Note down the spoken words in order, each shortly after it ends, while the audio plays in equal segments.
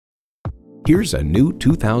Here's a new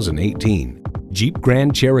 2018 Jeep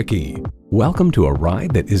Grand Cherokee. Welcome to a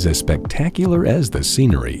ride that is as spectacular as the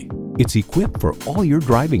scenery. It's equipped for all your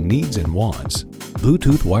driving needs and wants.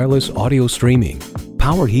 Bluetooth wireless audio streaming,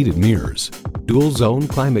 power heated mirrors, dual zone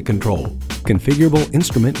climate control, configurable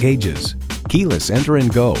instrument gauges, keyless enter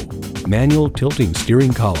and go, manual tilting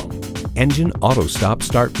steering column, engine auto stop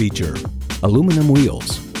start feature, aluminum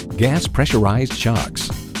wheels, gas pressurized shocks,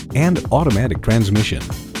 and automatic transmission.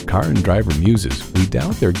 Car and driver muses, we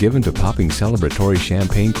doubt they're given to popping celebratory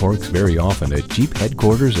champagne corks very often at Jeep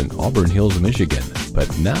headquarters in Auburn Hills, Michigan.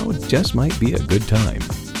 But now just might be a good time.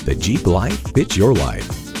 The Jeep life fits your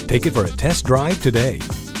life. Take it for a test drive today.